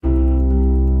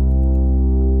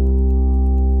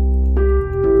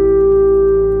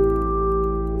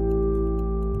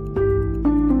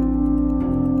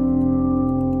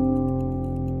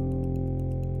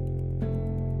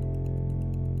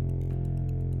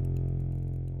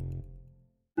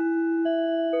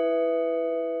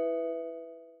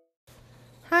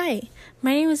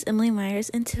My name is Emily Myers,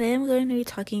 and today I'm going to be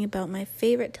talking about my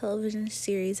favorite television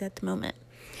series at the moment.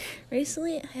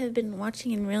 Recently, I have been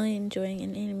watching and really enjoying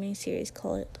an anime series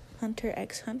called Hunter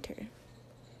x Hunter.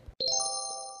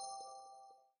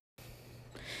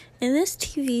 In this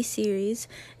TV series,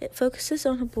 it focuses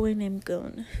on a boy named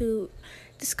Gon, who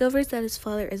discovers that his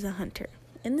father is a hunter.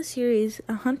 In the series,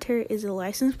 a hunter is a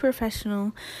licensed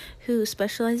professional who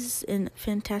specializes in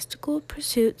fantastical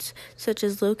pursuits such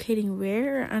as locating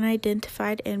rare or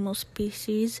unidentified animal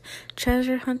species,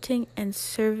 treasure hunting, and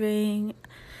surveying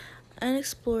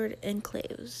unexplored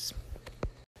enclaves.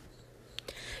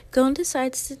 Gon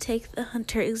decides to take the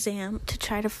hunter exam to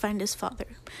try to find his father.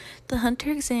 The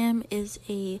hunter exam is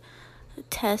a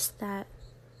test that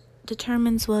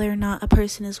determines whether or not a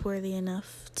person is worthy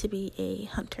enough to be a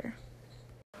hunter.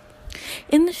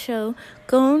 In the show,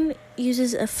 Gon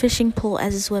uses a fishing pole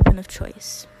as his weapon of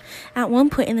choice. At one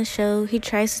point in the show, he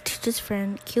tries to teach his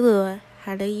friend Killua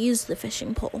how to use the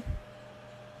fishing pole.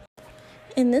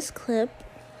 In this clip,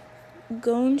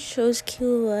 Gon shows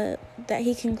Killua that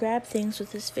he can grab things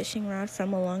with his fishing rod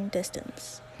from a long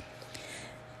distance.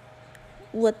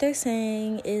 What they're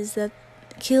saying is that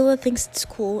Killua thinks it's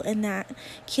cool and that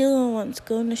Killua wants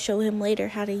Gon to show him later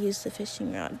how to use the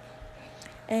fishing rod.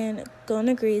 And Gon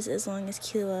agrees as long as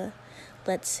Killua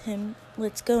lets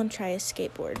Gon try his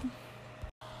skateboard.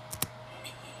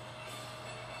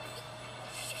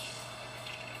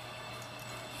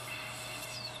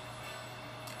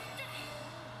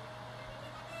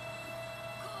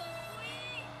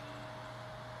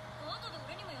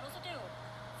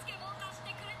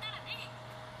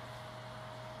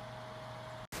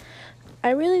 I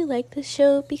really like this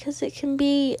show because it can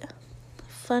be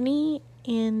funny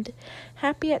and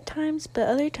happy at times, but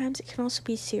other times it can also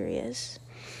be serious.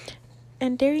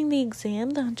 And during the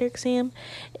hunter exam,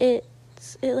 it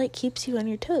keeps you on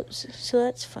your toes, so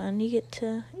that's fun. You get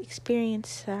to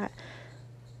experience that.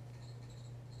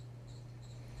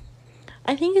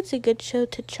 I think it's a good show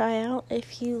to try out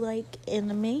if you like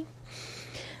anime.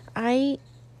 I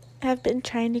have been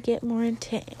trying to get more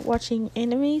into watching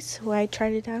anime, so I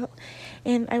tried it out,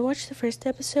 and I watched the first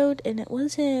episode, and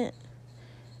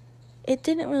it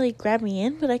didn't really grab me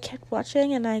in, but I kept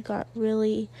watching and I got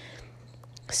really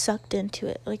sucked into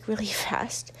it, really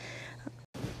fast.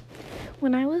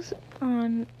 When I was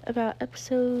on about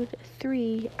episode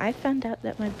 3, I found out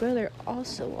that my brother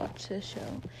also watched the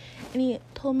show, and he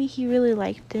told me he really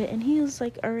liked it, and he was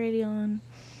already on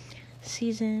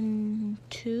season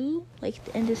 2, the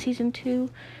end of season 2.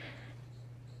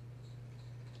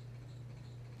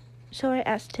 So I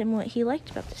asked him what he liked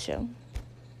about the show.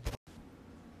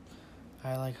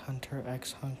 I like Hunter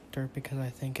x Hunter because I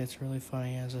think it's really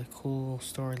funny and has a cool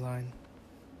storyline.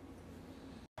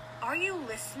 Are you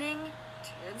listening?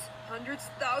 Tens, hundreds,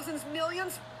 thousands,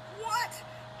 millions? What?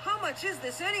 How much is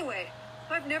this anyway?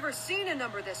 I've never seen a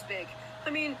number this big.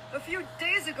 I mean, a few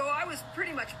days ago I was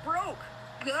pretty much broke.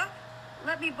 Huh?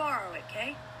 Let me borrow it,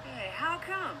 Kay? Hey, how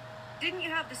come? Didn't you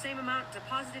have the same amount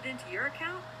deposited into your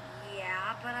account?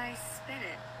 Yeah, but I spent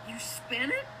it. You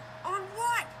spent it? On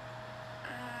what?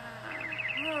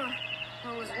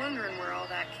 I was wondering where all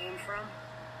that came from.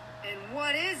 And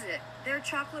what is it? They're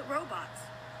chocolate robots.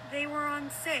 They were on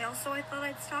sale, so I thought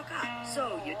I'd stock up.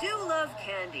 So you do love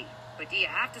candy, but do you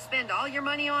have to spend all your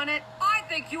money on it? I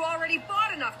think you already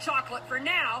bought enough chocolate for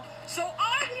now, so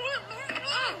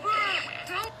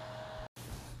don't.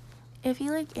 If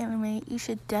you like anime, you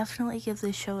should definitely give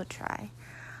this show a try.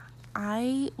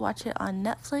 I watch it on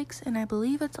Netflix, and I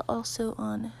believe it's also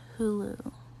on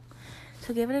Hulu.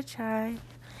 So give it a try,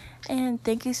 and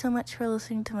thank you so much for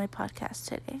listening to my podcast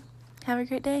today. Have a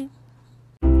great day.